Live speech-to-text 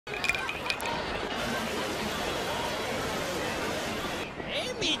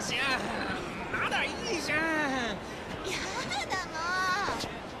みちゃん、まだいいじゃん。やだもう。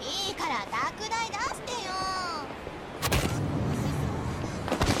いいから拓大出してよ。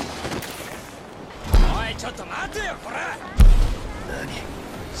おい、ちょっと待てよ、こら。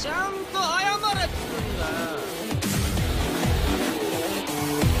ちゃんと謝れっつうんだよ。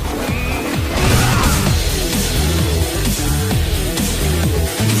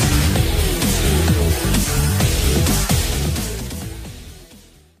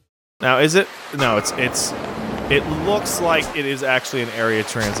Now, is it? No, it looks like it is actually an area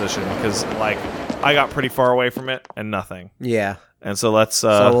transition because, like, I got pretty far away from it and nothing. Yeah. And so let's.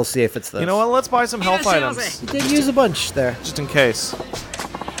 So we'll see if it's this. You know what? Let's buy some health items. You did use a bunch there. Just in case.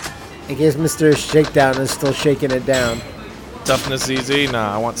 In case Mr. Shakedown is still shaking it down. Toughness easy?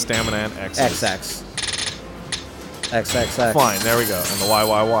 Nah, I want stamina and X. XX. XXX. Fine, there we go. And the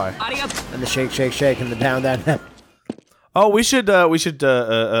YYY. And the shake, shake, shake, and the down, down, down. Oh, we should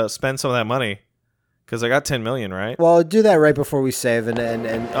spend some of that money. Because I got 10 million, right? Well, do that right before we save and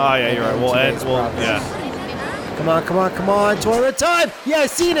oh, yeah, you're right. We'll end. Yeah. Come on, come on, come on. Toilet time! Yeah, I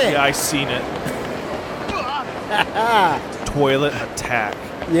seen it! Yeah, I seen it. Toilet attack.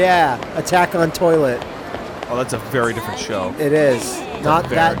 Yeah, attack on toilet. Oh, that's a very different show. It is. Not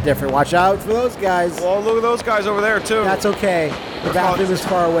that different. Watch out for those guys. Well, look at those guys over there, too. That's okay. The bathroom is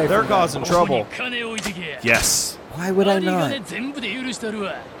far away They're from causing trouble. Yes. Why would I not?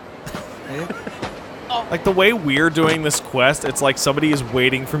 Like, the way we're doing this quest, it's like somebody is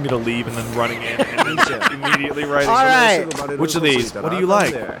waiting for me to leave and then running in and just immediately writing. All right. Which of these? What do you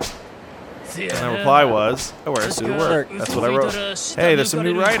like? And the reply was, I wear a suit of work. That's what I wrote. Hey, there's some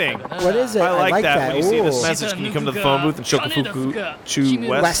new writing. What is it? I like that. that. When you see this Ooh. message, can you come to the phone booth in Shokofuku Chu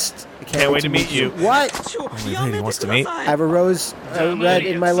West? Can't wait to meet you. What? He wants to meet. I have a rose red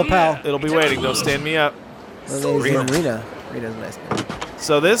in my lapel. It'll be waiting. Don't stand me up. Rena. Rena's a nice name.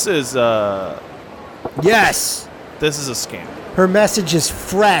 So this is, Yes! this is a scam. Her message is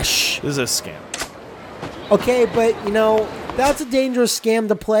fresh. This is a scam. Okay, but, you know, that's a dangerous scam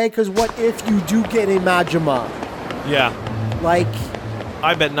to play, because what if you do get a Majima? Yeah. Like...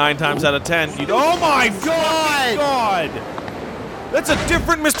 I bet 9 times out of 10 you'd... Oh my God! That's a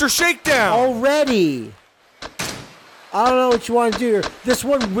different Mr. Shakedown! Already! I don't know what you want to do here. This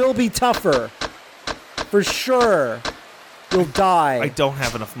one will be tougher. For sure. You'll die. I don't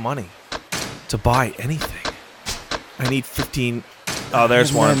have enough money to buy anything. I need 15... Oh,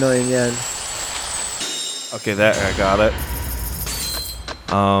 there's 1. 9 million yen. Okay, that I got it.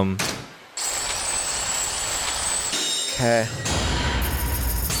 Okay.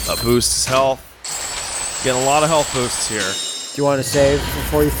 Boosts health. Getting a lot of health boosts here. Do you want to save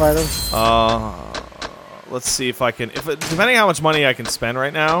before you fight him? Let's see if I can... depending how much money I can spend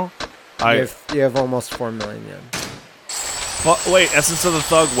right now... You have almost 4 million yen. Wait, Essence of the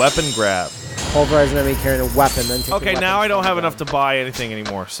Thug weapon grab. Pulverize an enemy carrying a weapon, then take Okay, now I don't have enough to buy anything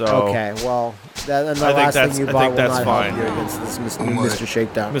anymore, so... Okay, well, and the last thing you bought will not fine. help you against this Mr.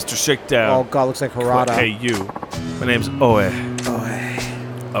 Shakedown. Mr. Shakedown. Oh, God, looks like Harada. Hey, you. My name's Oe.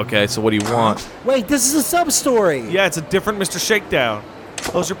 Okay, so what do you want? Wait, this is a sub-story! Yeah, it's a different Mr. Shakedown.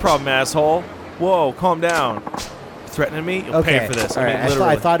 What's your problem, asshole? Whoa, calm down. Threatening me? You'll pay for this. All right. I mean,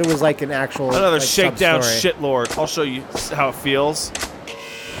 literally. I thought it was like an actual Another like, Shakedown sub-story. shitlord. I'll show you how it feels.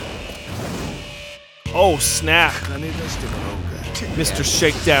 Oh, snap. Mr.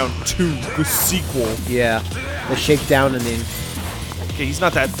 Shakedown 2, the sequel. Yeah, the Shakedown ending. Okay, he's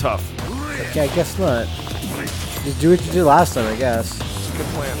not that tough. Okay, I guess not. Just do what you did last time, I guess. It's a good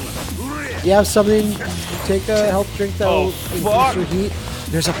plan. You have something? Take a health drink that will increase your heat.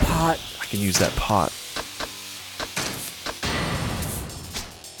 There's a pot. I can use that pot.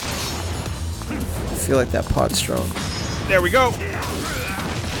 I feel like that pot's strong. There we go.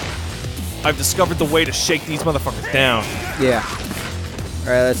 I've discovered the way to shake these motherfuckers down. Yeah.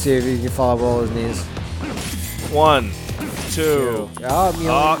 Alright, let's see if you can follow all his knees. 1, 2. Oh, you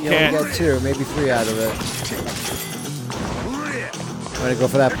only get 2, maybe 3 out of it. Want to go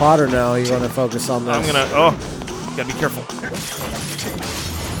for that pot or no? You want to focus on this? I'm gonna... Oh, gotta be careful.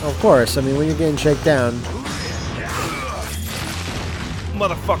 Of course. I mean, when you're getting shaken down.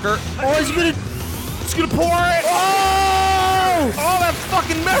 Motherfucker. Oh, he's gonna... It's gonna pour it! Oh! Oh, that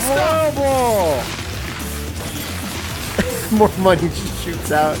fucking messed up! More money just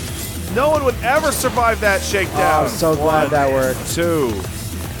shoots out. No one would ever survive that shakedown. Oh, I'm so glad that worked. 2.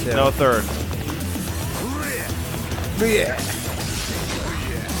 No, 3rd. Yeah.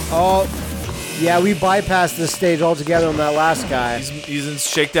 Oh, yeah, we bypassed this stage altogether on that last guy. He's in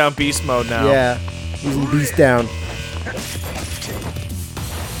shakedown beast mode now. Yeah, he's in beast down.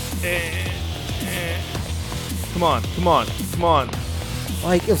 Come on, come on, come on.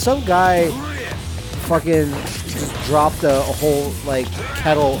 Like, if some guy fucking just dropped a whole, like,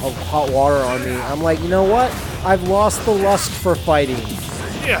 kettle of hot water on me, I'm like, you know what? I've lost the lust for fighting.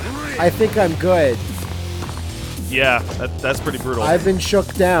 Yeah. I think I'm good. Yeah, that's pretty brutal. I've been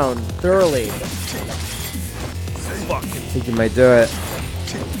shook down thoroughly. Fucking I think you might do it.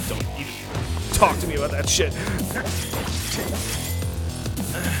 don't even talk to me about that shit.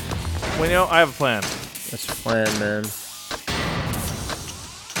 Well, you know, I have a plan. That's your plan, man.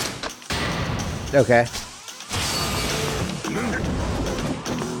 Okay.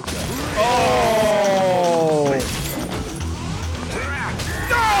 Oh!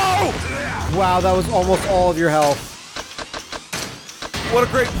 No! Wow, that was almost all of your health. What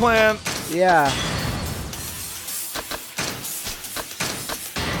a great plan. Yeah.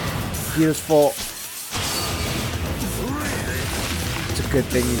 Beautiful. It's a good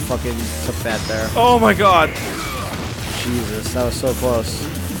thing you fucking took that there. Oh my god. Jesus, that was so close.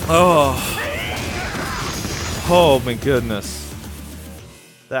 Oh. Oh my goodness.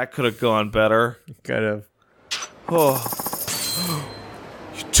 That could have gone better. Could have. Oh.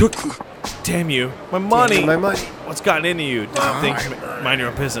 You took... Damn you. My money. My money. What's gotten into you? Don't think, mind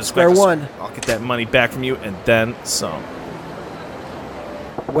your own business. Square one. I'll get that money back from you and then some.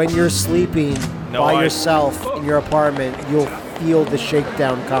 When you're sleeping by yourself in your apartment, you'll feel the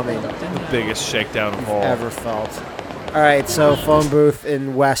shakedown coming. The biggest shakedown of all. Ever felt. Alright, so phone booth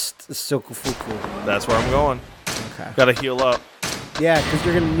in West Sokufuku. That's where I'm going. Okay. Gotta heal up. Yeah, because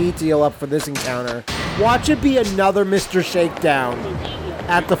you're going to need to heal up for this encounter. Watch it be another Mr. Shakedown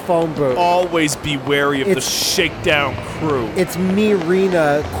at the phone booth. Always be wary of the shakedown crew. It's me,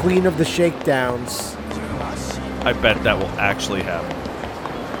 Rena, queen of the shakedowns. I bet that will actually happen.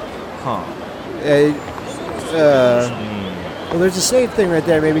 Huh. Well, there's a save thing right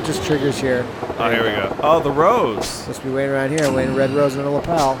there. Maybe it just triggers here. Oh, here we go. Oh, the rose. Supposed to be waiting around here, waiting red rose and a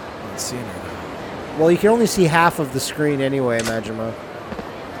lapel. Let's see her. Well, you can only see half of the screen anyway, Majima.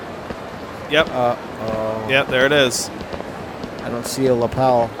 Yep. Uh-oh. Yep, there it is. I don't see a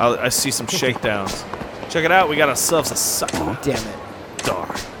lapel. I see some shakedowns. Check it out. We got ourselves a suck. Damn it.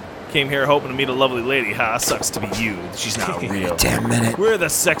 Darn. Came here hoping to meet a lovely lady. Ha, sucks to be you. She's not real. Damn minute. We're the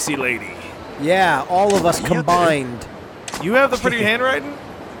sexy lady. Yeah, all of us combined. You have the pretty handwriting?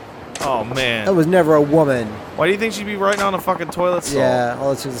 Oh, man. That was never a woman. Why do you think she'd be writing on a fucking toilet stall? Yeah,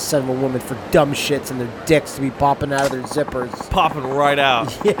 all it's just a son of a woman for dumb shits and their dicks to be popping out of their zippers. Popping right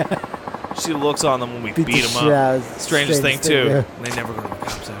out. Yeah. She looks on them when we beat the them up. yeah, Strangest thing, too. yeah. They never go to the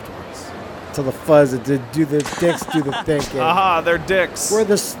cops afterwards. Till the fuzz, do the dicks do the thinking. Aha, they're dicks. We're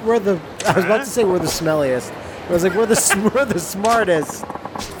the. I was about to say we're the smelliest. I was like, we're the smartest.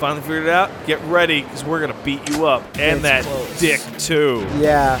 Finally figured it out. Get ready, because we're gonna beat you up, and It's that close. dick too.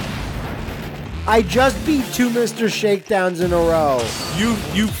 Yeah. I just beat 2 Mr. Shakedowns in a row. You.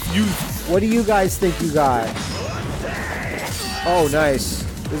 What do you guys think you got? Oh, nice.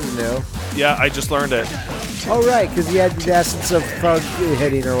 This is new. Yeah, I just learned it. Oh, right, because he had the essence of thug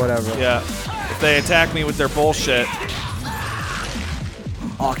hitting or whatever. Yeah. If they attack me with their bullshit,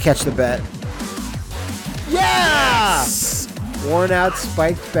 I'll catch the bet. Yeah! Worn out,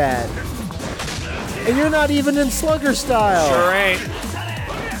 spiked bat. And you're not even in slugger style. sure ain't.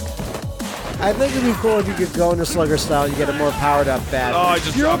 I think it'd be cool if you could go into slugger style and you get a more powered up bat. Oh, I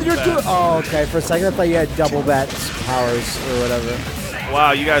just dropped the bat. Oh, okay. For a second, I thought you had double bat powers or whatever.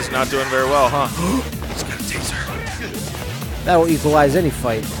 Wow, you guys are not doing very well, huh? Just got a taser. That will equalize any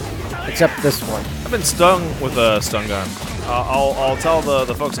fight, except this one. I've been stung with a stun gun. I'll tell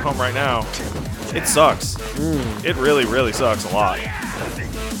the folks at home right now. It sucks. It really, really sucks a lot.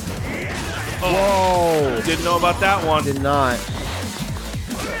 Whoa! Didn't know about that one. Did not.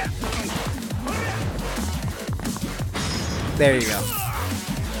 There you go.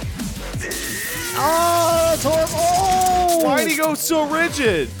 Oh, that's horrible! Oh! Why'd he go so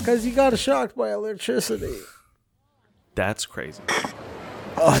rigid? Because he got shocked by electricity. That's crazy.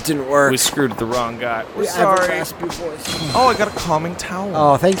 Oh, it didn't work. We screwed the wrong guy. We're I have a sorry. raspy voice. Oh, I got a calming towel.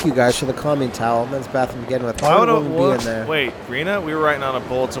 Oh, thank you guys for the calming towel. Men's bathroom to begin with. Why would a woman be in there? Wait, Rena, we were writing on a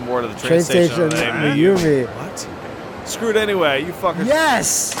bulletin board at the Train station. station, Mayumi. Mayumi. What? Screwed anyway, you fuckers.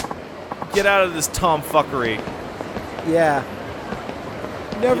 Yes! Get out of this tomfuckery. Yeah.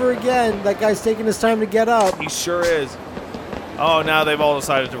 Never again. That guy's taking his time to get up. He sure is. Oh, now they've all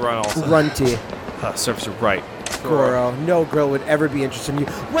decided to run also. Runty. Surface are right. Goro. No girl would ever be interested in you.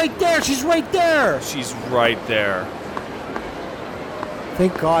 Right there! She's right there! She's right there.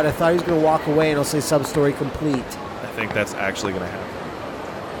 Thank God. I thought he was going to walk away and it'll say sub-story complete. I think that's actually going to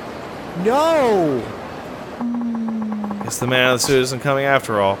happen. No! Guess the man in the suit isn't coming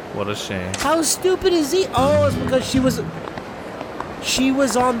after all. What a shame. How stupid is he? Oh, it's because she was... She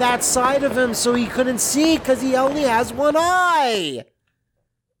was on that side of him, so he couldn't see because he only has one eye.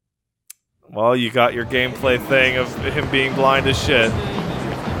 Well, you got your gameplay thing of him being blind as shit.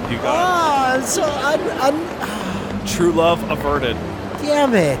 You got it. So I'm True love averted.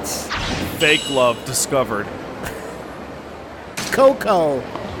 damn it. Fake love discovered. Coco.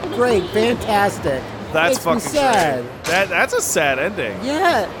 Great, fantastic. That's Makes me fucking sad. great. That's a sad ending.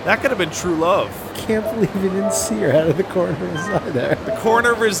 Yeah. That could have been true love. Can't believe he didn't see her out of the corner of his eye there. The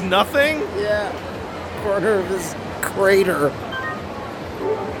corner of his nothing? Yeah. Corner of his crater.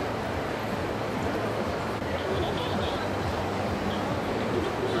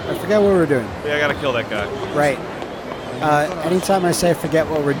 I forget what we're doing. Yeah, I gotta kill that guy. Right. Anytime I say forget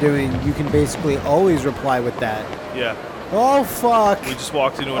what we're doing, you can basically always reply with that. Yeah. Oh, fuck. We just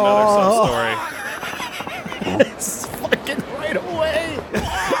walked into another sub-story. It's fucking right away.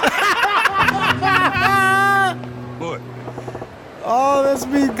 What? Oh, that's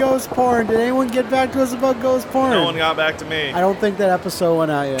me, ghost porn. Did anyone get back to us about ghost porn? No one got back to me. I don't think that episode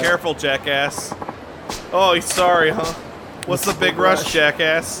went out yet. Careful, jackass. Oh, he's sorry, huh? What's the big rush,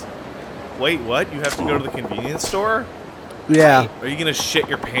 jackass? Wait, what? You have to go to the convenience store? Yeah. Are you gonna shit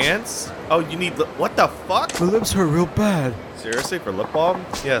your pants? Oh, you need what the fuck? My lips hurt real bad. Seriously, for lip balm?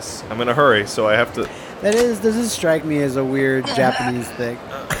 Yes, I'm in a hurry, so I have to. Doesn't strike me as a weird Japanese thing.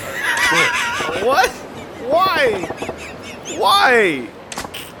 What? Why? Why?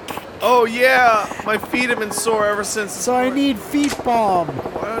 Oh yeah, my feet have been sore ever since. So I need feet balm.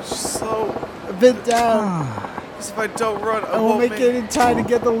 Why don't you slow? A bit down. Because if I don't run, I won't make it in time to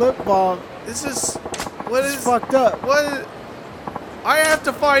get the lip balm. This is what It's is fucked up. what? I have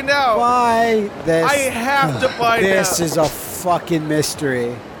to find out. Why this? I have to find out. This is a fucking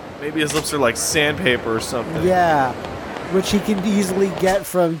mystery. Maybe his lips are like sandpaper or something. Yeah, which he can easily get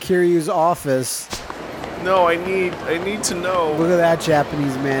from Kiryu's office. No, I need to know. Look at that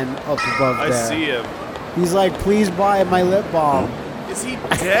Japanese man up above I there. see him. He's like, please buy my lip balm. Is he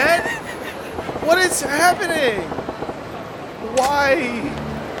dead? What is happening? Why?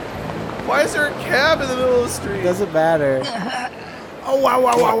 Why is there a cab in the middle of the street? Doesn't matter. Oh, wow,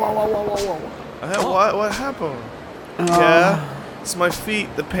 wow, wow, wow, wow, wow, wow, wow. What happened? Yeah, it's my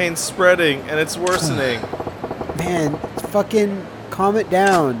feet. The pain's spreading and it's worsening. Man, fucking calm it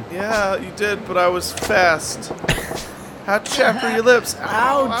down. Yeah, you did, but I was fast. How chapped are your lips? Ow,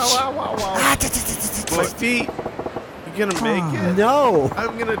 Ouch. ow, ow, ow, ow. My feet. You gonna make it? No.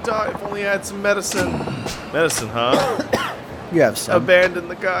 I'm gonna die if only I had some medicine. Medicine, huh? You have some. Abandon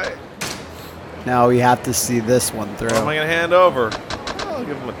the guy. Now we have to see this one through. What am I gonna hand over? I'll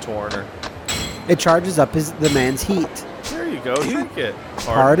give him a torner. It charges up the man's heat. There you go. Drink it.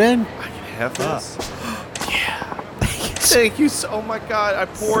 Pardon? I can have this. Yeah. Thank you so. Oh my God! I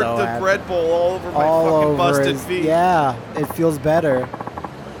poured So the happy. bread bowl all over my All fucking over busted his, feet. Yeah, it feels better.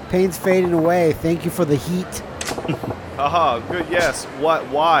 Pain's fading away. Thank you for the heat. Haha. Good. Yes. What?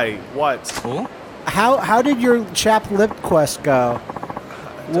 Why? What? Oh? How did your chapped lip quest go?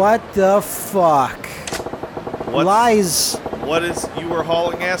 What the fuck? What's- Lies What is? You were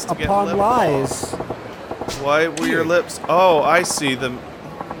hauling ass to get upon lip lies. balm. Why were your lips? Oh, I see them.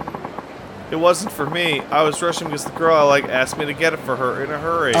 It wasn't for me. I was rushing because the girl asked me to get it for her in a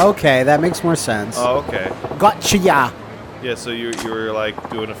hurry. Okay, that makes more sense. Oh, okay. Gotcha, yeah. Yeah, so you were like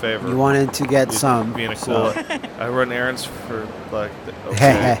doing a favor. You wanted to get You're some. being a so- cool. I run errands for like.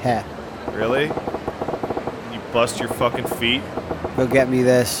 Okay. Really? You bust your fucking feet? Go get me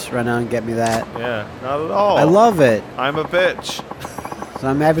this. Run out and get me that. Yeah, not at all. I love it. I'm a bitch. So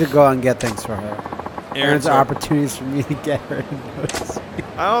I'm happy to go out and get things for her. Errands Errands are are- opportunities for me to get her to notice me.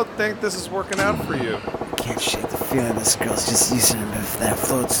 I don't think this is working out for you. Can't shake the feeling this girl's just using him. If that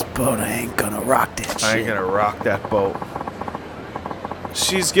floats boat, I ain't gonna rock that shit. I ain't gonna rock that boat.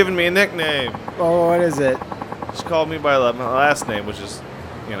 She's giving me a nickname. Oh, what is it? She called me by my last name, which is,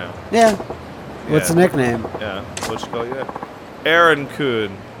 you know. Yeah. What's the Yeah. nickname? Yeah. What'd she call you? Aaron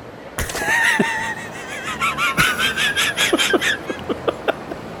Kuhn.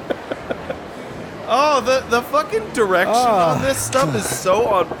 Oh, the fucking direction on this stuff is so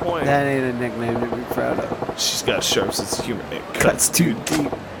on point. That ain't a nickname to be proud of. She's got a sharp sense of humor. It Cuts too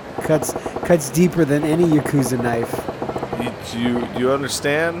deep. Cuts deeper than any Yakuza knife. Do you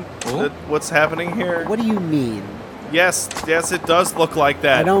understand what's happening here? What do you mean? Yes, it does look like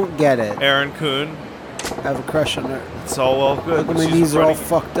that. I don't get it. Aaron Kuhn. I have a crush on her. It's all well good. Look at but my she's knees are all running-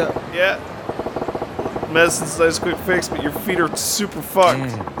 fucked up. Yeah. Medicine's a nice quick fix, but your feet are super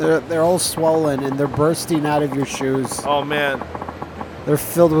fucked. They're all swollen and they're bursting out of your shoes. Oh man. They're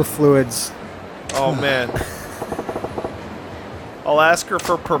filled with fluids. Oh man. I'll ask her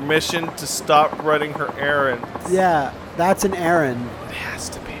for permission to stop running her errands. Yeah. That's an Aaron. It has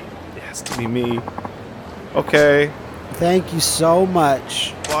to be. It has to be me. Okay. Thank you so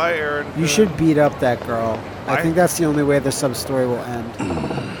much. Bye, Aaron. You should beat up that girl. I I- think that's the only way the sub-story will end.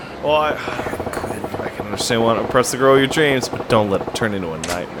 Well, I can understand wanting to press the girl of your dreams, but don't let it turn into a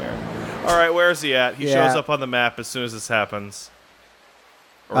nightmare. All right, where is he at? He Yeah. shows up on the map as soon as this happens.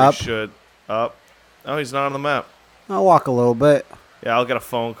 Or Up. he should. Up. Oh, he's not on the map. I'll walk a little bit Yeah, I'll get a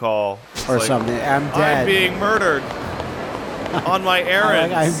phone call. It's or like, something. I'm dead. I'm being murdered on my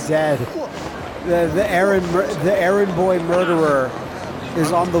errands. I'm dead. The Aaron boy murderer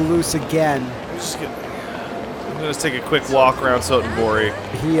is on the loose again. I'm gonna take a quick walk around Sotenbori.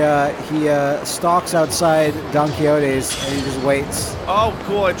 He stalks outside Don Quixote's and he just waits. Oh,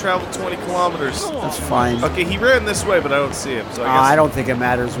 cool! I traveled 20 kilometers. That's fine. Okay, he ran this way, but I don't see him. So I guess I don't think it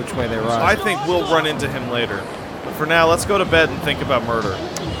matters which way they run. I think we'll run into him later. But for now, let's go to bed and think about murder.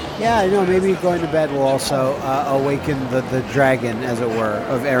 Yeah, I know. Maybe going to bed will also awaken the dragon, as it were,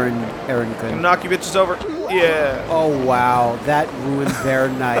 of Aaron Kun. Knock you bitches over. Yeah. Oh wow, that ruined their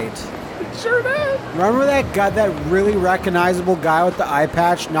night. Sure did. Remember that guy, that really recognizable guy with the eye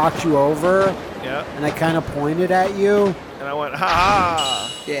patch, knocked you over, Yeah. and I kind of pointed at you? And I went, ha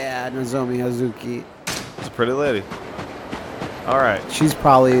ha. Yeah, Nozomi Hazuki. It's a pretty lady. All right. She's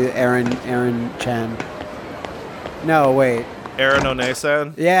probably Aaron Chen. No, wait. Aaron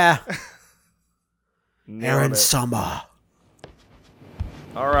One-san. Yeah. Nailed Aaron it. Sama.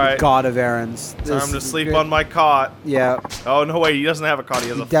 All right. God of Aaron's. Time to sleep on my cot. Yeah. Oh, no, wait. He doesn't have a cot. He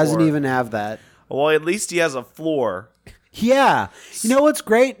has a He doesn't floor. even have that. Well, at least he has a floor. Yeah. You know what's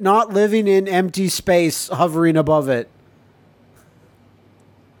great? Not living in empty space, hovering above it.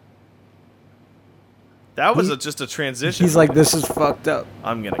 That was just a transition. He's like, this is fucked up.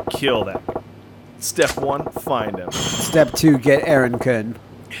 I'm going to kill that. Step 1, find him. Step 2, get Aaron Kun.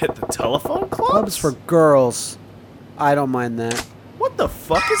 Hit the telephone Clubs clubs? for girls. I don't mind that. What the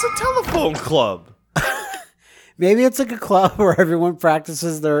fuck is a telephone club? Maybe it's like a club where everyone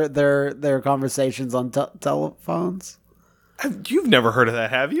practices their conversations on telephones. You've never heard of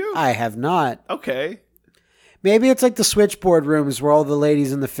that, have you? I have not. Okay. Maybe it's like the switchboard rooms where all the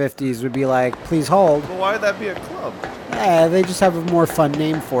ladies in the 50s would be like, please hold. Well, why would that be a club? Yeah, they just have a more fun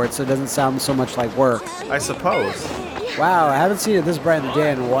name for it so it doesn't sound so much like work. I suppose. Wow, I haven't seen it this bright in the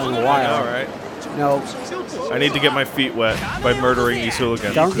day in a while. All right. No, I need to get my feet wet by murdering these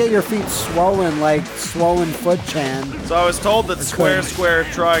hooligans. don't get your feet swollen like Swollen Foot Chan. So I was told that square, square,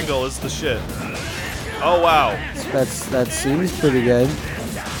 triangle is the shit. Oh, wow. That seems pretty good.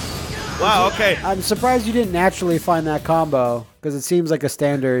 Wow, okay. I'm surprised you didn't naturally find that combo because it seems like a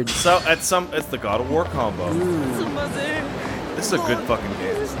standard. So, it's the God of War combo. This is a good fucking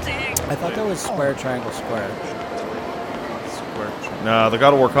game. I thought that was square, triangle, square. No, the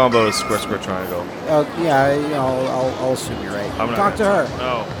God of War combo is square, square, triangle. Yeah, I'll assume you're right. I'm not Talk to gonna- her.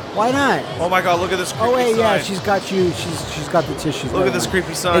 No. Why not? Oh my god, look at this creepy Oh wait, yeah, sign. she's got you. She's got the tissues. Look at Never this mind.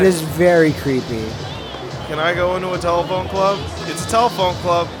 creepy sign. It is very creepy. Can I go into a telephone club? It's a telephone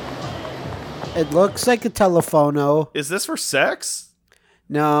club. It looks like a telephono. Is this for sex?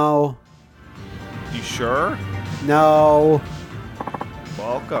 No, You sure? no.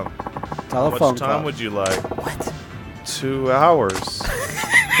 Welcome. Telephone How much time club. would you like? What? 2 hours.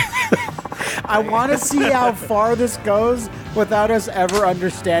 I want to see how far this goes without us ever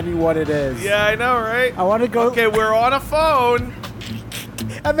understanding what it is. Yeah, I know, right? I want to go. Okay, we're on a phone.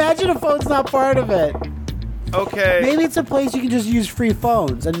 Imagine a phone's not part of it. Okay. Maybe it's a place you can just use free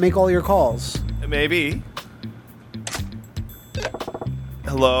phones and make all your calls. Maybe.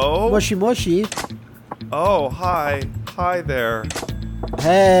 Hello? Mushy mushy. Oh, hi. Hi there.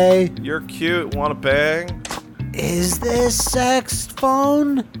 Hey, You're cute. Want to bang? is this sex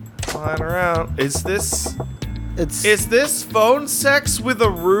phone? Flying around. Is this It's phone sex with a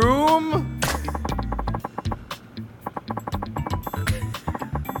room?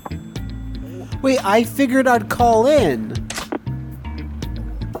 Wait, I figured I'd call in.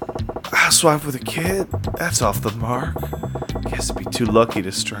 Housewife with a kid? That's off the mark. Guess it'd be too lucky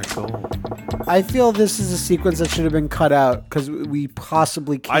to strike gold. I feel this is a sequence that should have been cut out because we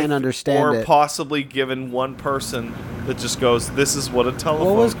possibly can't understand or it. possibly given one person that just goes, this is what a telephone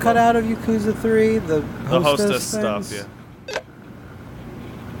What was club-" cut out of Yakuza 3? The hostess things? stuff, yeah.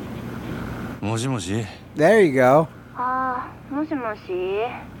 もしもし There you go. ああ、もしもし。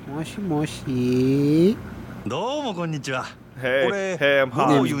 Moshi moshi. どうもこんにちは Hey, 俺 hey, I'm ゴ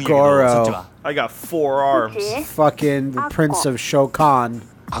hot. ー言うんやけど Goro. そっちは I got 4 arms. Fucking the Prince of Shokan.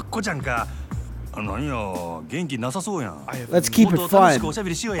 あっこちゃんか何や元気なさそうやん I have Let's keep も it っと楽しく fun. おしゃべ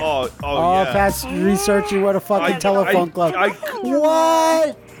りしようや Oh, Oh, yeah. fast researching what a fucking telephone club. I-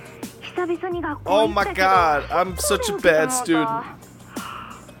 What? 久 Oh my god, I'm such a bad student.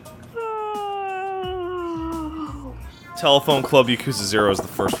 Telephone Club Yakuza 0 is the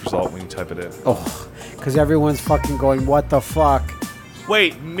first result when you type it in. Oh, because everyone's fucking going, what the fuck?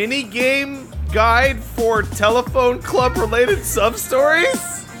 Wait, minigame guide for Telephone Club related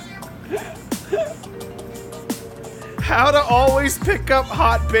sub-stories? How to always pick up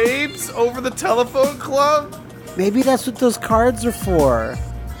hot babes over the telephone club? Maybe that's what those cards are for.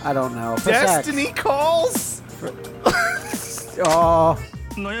 I don't know. Press X. Destiny calls? Oh.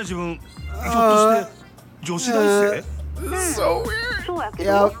 なんや自分ひょっとして女子大生 This is so weird.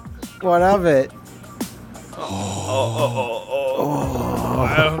 Yep. What of it? I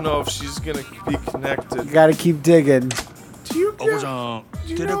don't know if she's gonna be connected. You gotta keep digging. Do you あこちゃん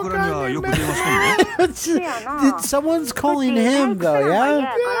テレクラにはよく電話してんの Someone's calling him though,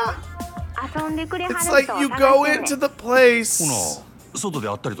 yeah? It's like you go into the place. ほな外で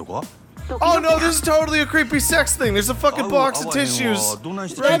会ったりとか Oh no, this is totally a creepy sex thing. There's a fucking box of tissues. どない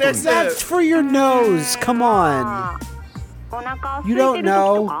して Right る next to That's it. for your nose. Come on. You don't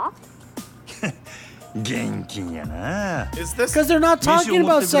know. 現金やな Is this? Because they're not talking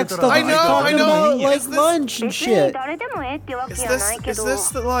about sex stuff. I They're know, talking I know. about like Is this- lunch and shit. Is this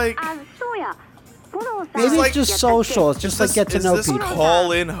the, like? Maybe like- it's just social. It's just like get to know Is this people.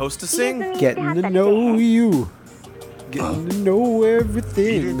 call-in hostessing? Getting to know you. Getting to know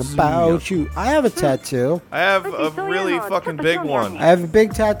everything about you. I have a tattoo. I have a really fucking big one. I have a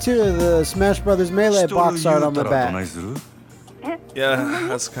big tattoo of the Smash Brothers Melee 人 box 言 art う on た my らどな back. いする Yeah,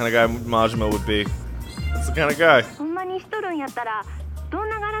 that's the kind of guy Majima would be. That's the kind of guy. ほんまにしとるんやったらどん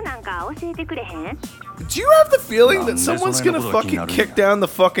な柄なんか教えてくれへん Do you have the feeling that someone's gonna fucking kick down the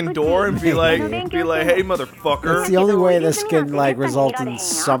fucking door and be like, hey, That's motherfucker? the only way this can like result in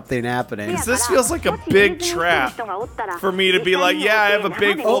something happening. This feels like a big trap for me to be like, yeah, I have a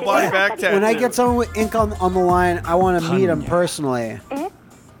big full body back tattoo. When I get someone with ink on the line, I want to meet him personally.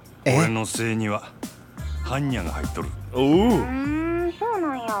 俺の姓にはハンニャが入っとる Ooh. そう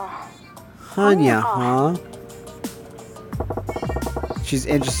なんや Hanya, huh? She's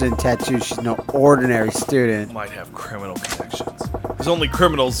interested in tattoos. She's no ordinary student. Might have criminal connections. Because only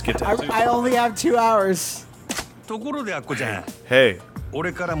criminals get tattoos. I only have 2 hours. ところであっこちゃん Hey,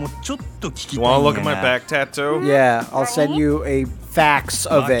 俺からもちょっと聞き you たい wanna ん look や at my な back tattoo? Yeah, I'll send you a fax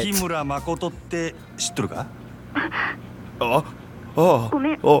of 牧 it. 村誠って知っとるか Oh, oh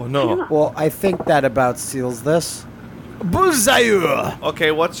no. Well, I think that about seals this. Buzayu!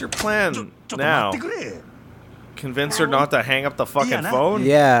 Okay, what's your ちょ plan ちょっと待 now? ってくれ Convince her not to hang up the fucking Yeah, phone?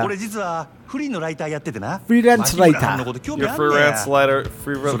 Yeah. 俺実はフリーのライターやっててなフリーランスライター牧村のこと興味 You're あんねや freelance writer with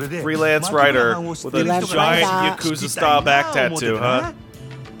a Freelance giant writer. Yakuza style back tattoo, huh?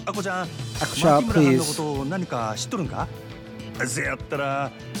 あこちゃんあこちゃん牧村さんの please. ことを何か知っとるんかせやった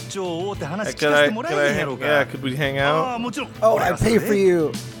ら超大手話 Hey, 聞かせてもらえへんやろうか yeah, could we hang ああ out? もちろん Oh, 俺 I はそれ pay で for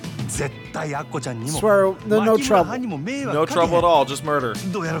you. 絶対あっこちゃんにも Swear, no 牧村 trouble. さんにも迷 No 惑かけへ trouble ん at all, just murder.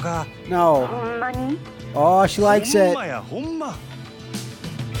 どうやろうか No. ほんまに Oh, she likes ほん it. まやほんま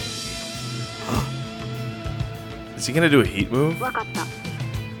Is he gonna do a heat move? わかった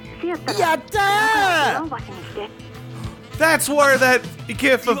せやったら Yatta! 青橋にして That's where that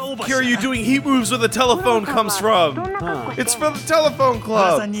gif of Kiryu doing heat moves with a telephone comes ど from. んな格好して It's from the telephone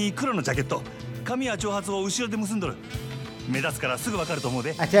原さ club. んに黒のジャケット髪や長髪を後ろで結んどる目立つからすぐわかると思う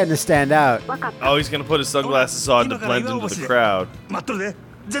で I tend to stand out. わかった Oh, he's gonna put his sunglasses on to blend into the crowd. 待っとるで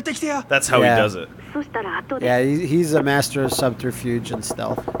絶対来てや That's how Yeah. he does it. そしたら後で Yeah, he's a master of subterfuge and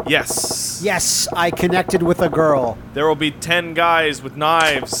stealth. Yes. Yes, I connected with a girl. There will be 10 guys with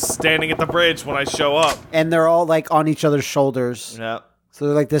knives standing at the bridge when I show up. And they're all like on each other's shoulders. Yeah. So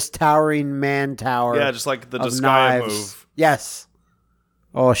they're like this towering man tower. Yeah, just like the of Disgaea knives. move. Yes.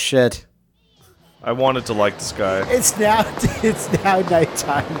 Oh shit. I wanted to like this guy. It's now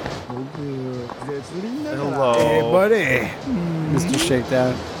nighttime. Hello. Hey, buddy. Mr.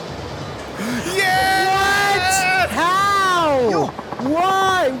 Shakedown. Yeah! How?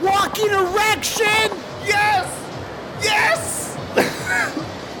 Why? Walking erection? Yes! Yes!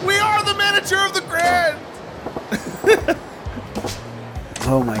 We are the manager of the Grand!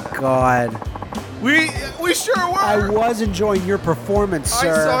 Oh my god. We sure were! I was enjoying your performance, I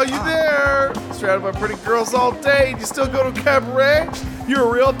sir. saw you there! Surrounded by pretty girls all day. You still go to cabaret? You're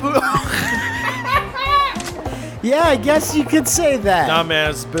a real boo. Yeah, I guess you could say that. Nah, man,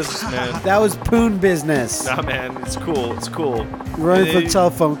 it's business, man. That was poon business. Nah, man, it's cool. It's cool. Running for Hey,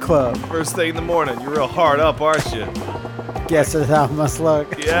 telephone club. First thing in the morning. You're real hard up, aren't you? Guess that's how it must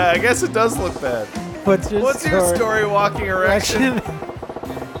look. Yeah, I guess it does look bad. What's your What's your story walking erection?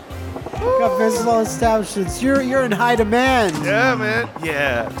 Got physical establishments. You're in high demand. Yeah, man.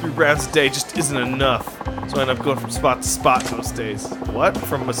 Yeah, 3 rounds a day just isn't enough. So I end up going from spot to spot most days. What?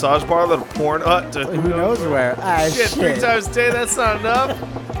 From massage parlor to porn hut to Who knows where? Ah, shit, 3 times a day, that's not enough?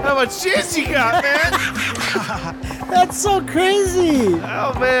 How much cheese you got, man? That's so crazy.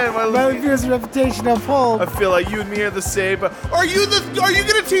 Oh man, Battlefields reputation uphold. I feel like you and me are the same, but are you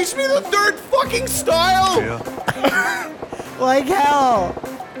gonna teach me the 3rd fucking style? Like hell.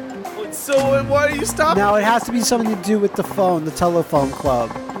 So why do you stop? Now it has to be something to do with the phone, the telephone club.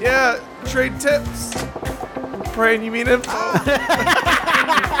 Yeah, trade tips. Praying you mean info.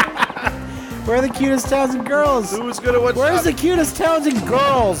 Where are the cutest towns and girls? Who's gonna watch? Where's the cutest towns and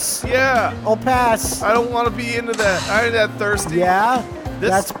girls? Yeah. I'll pass. I don't want to be into that. I ain't that thirsty. Yeah?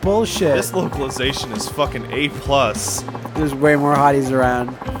 That's bullshit. This localization is fucking A+. There's way more hotties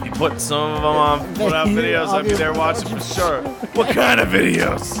around. You put some of them on, put out videos, I'll be there watching for sure. What kind of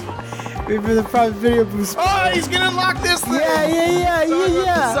videos? Wait for the private video boost. Oh, he's gonna unlock this thing! Yeah.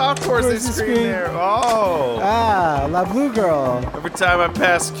 The soft course screen there. Oh. Ah, La Blue Girl. Every time I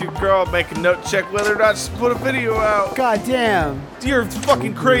pass a cute girl, I make a note, check whether or not she's put a video out. God damn. You're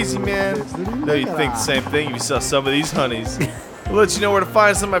fucking crazy, man. No, you think the same thing. You saw some of these honeys. I'll let you know where to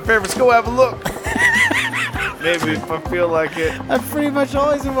find some of my favorites. Go have a look. Maybe if I feel like it. I'm pretty much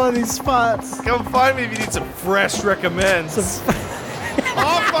always in one of these spots. Come find me if you need some fresh recommends.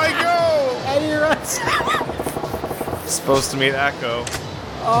 Off I go! Eddie runs. Supposed to meet Echo.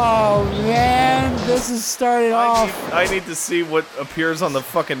 Oh man, this is starting off. I need to see what appears on the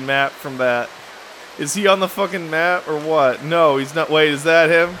fucking map from that. Is he on the fucking map or what? No, he's not. Wait, is that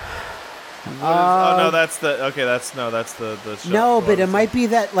him? Oh no, that's the. Okay, that's the shop. No, but it might be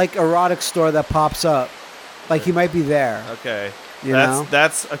that like erotic store that pops up. Like he might be there. Okay, You know?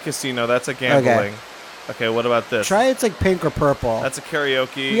 that's a casino. That's a gambling. Okay, what about this? Try it's like pink or purple. That's a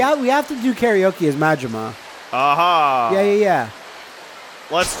karaoke. Yeah, we have to do karaoke as Majima. Aha! Yeah.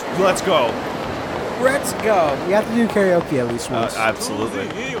 Let's go. Let's go. We have to do karaoke at least once. Absolutely.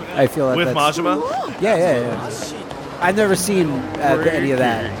 I feel like With that's... Majima? Yeah. I've never seen any of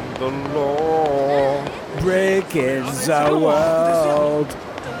that. The law. Breaking the world.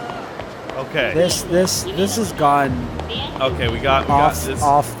 Okay. This has gone Okay, we got this.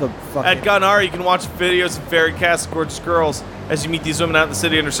 off the fucking... At Gunnar, you can watch videos of varied casts of gorgeous girls. As you meet these women out in the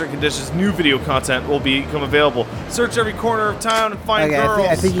city under certain conditions, new video content will become available. Search every corner of town and find girls.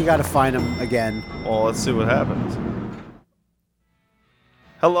 I think you got to find them again. Well, let's see what happens.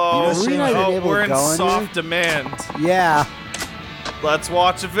 Hello. We're in soft demand. Yeah. Let's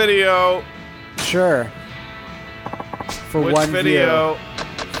watch a video. Sure. For Which one video?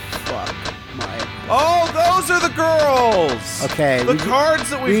 Fuck my... Oh, those are the girls. Okay. The cards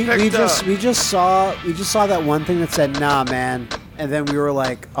that we picked up. We just saw that one thing that said "Nah, man," and then we were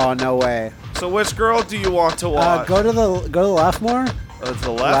like, "Oh no way." So which girl do you want to watch? Go to the left more. To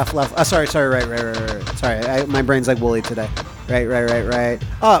the left. Left. Oh, sorry. Right. Sorry, my brain's like woolly today. Right.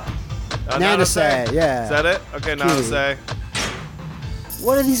 Up. Nanase. Yeah. Is that it? Okay, Nanase.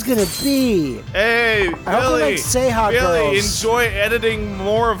 What are these gonna be? Hey, I hope they're like Seha Billy, girls. enjoy editing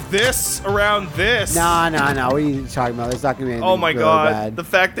more of this around this. No. What are you talking about? There's not gonna be anything Oh my really god. bad. The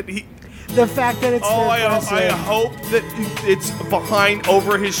fact that it's Oh, I hope that it's behind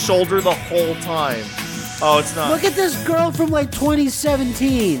over his shoulder the whole time. Oh, it's not. Look at this girl from like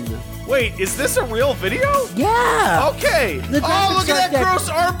 2017. Wait, is this a real video? Yeah. Okay. The Oh, look graphics at that are gross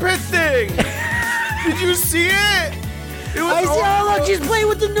armpit thing. Did you see it? It was I see. Oh, look, she's playing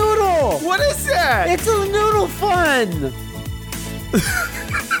with the noodle. What is that? It's a noodle fun.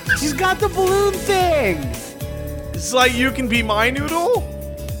 She's got the balloon thing. It's like you can be my noodle?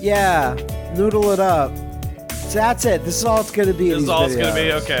 Yeah, noodle it up. So that's it. This is all it's gonna be. This is all it's gonna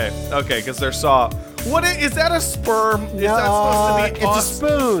be? Okay, because they're soft. Is that a sperm? Is that supposed to be it's a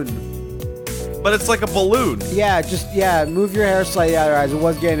spoon. But it's like a balloon. Yeah, move your hair slightly out of her eyes. It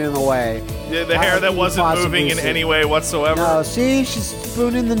was getting in the way. Yeah, the hair that wasn't moving in any way whatsoever. No, see? She's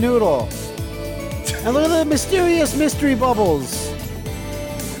spooning the noodle. And look at the mysterious mystery bubbles.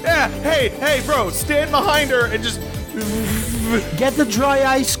 Yeah, hey, bro, stand behind her and just... Get the dry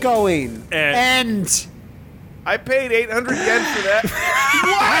ice going. And... I paid 800 yen for that.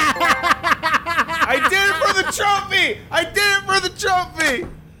 What? I did it for the trophy!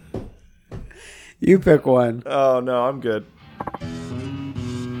 You pick one. Oh, no, I'm good.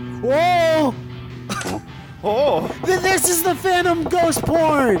 Whoa! Oh. This is the Phantom Ghost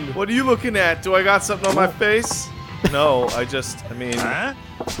porn! What are you looking at? Do I got something on my face? No, look, just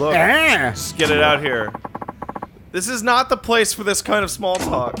get it out here. This is not the place for this kind of small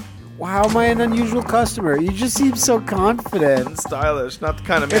talk. How am I an unusual customer? You just seem so confident. And stylish. Not the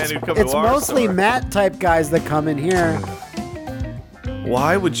kind of man who'd come It's to our mostly store. Matt type guys that come in here.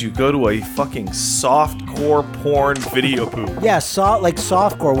 Why would you go to a fucking softcore porn video booth? Yeah, like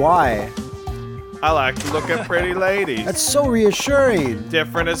softcore. Why? I like to look at pretty ladies. That's so reassuring.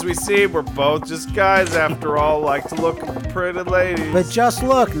 Different as we see, we're both just guys after all, like to look at pretty ladies. But just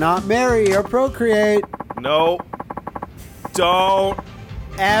look, not marry or procreate. No. Don't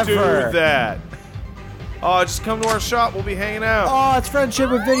Ever. do that. Oh, just come to our shop, we'll be hanging out. Oh, it's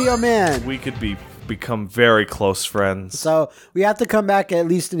friendship with Video Man. We could become very close friends. So we have to come back at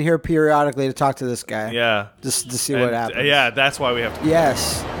least in here periodically to talk to this guy. Yeah. Just to see what happens. Yeah, that's why we have to.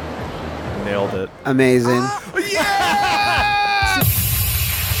 Yes. Nailed it. Amazing.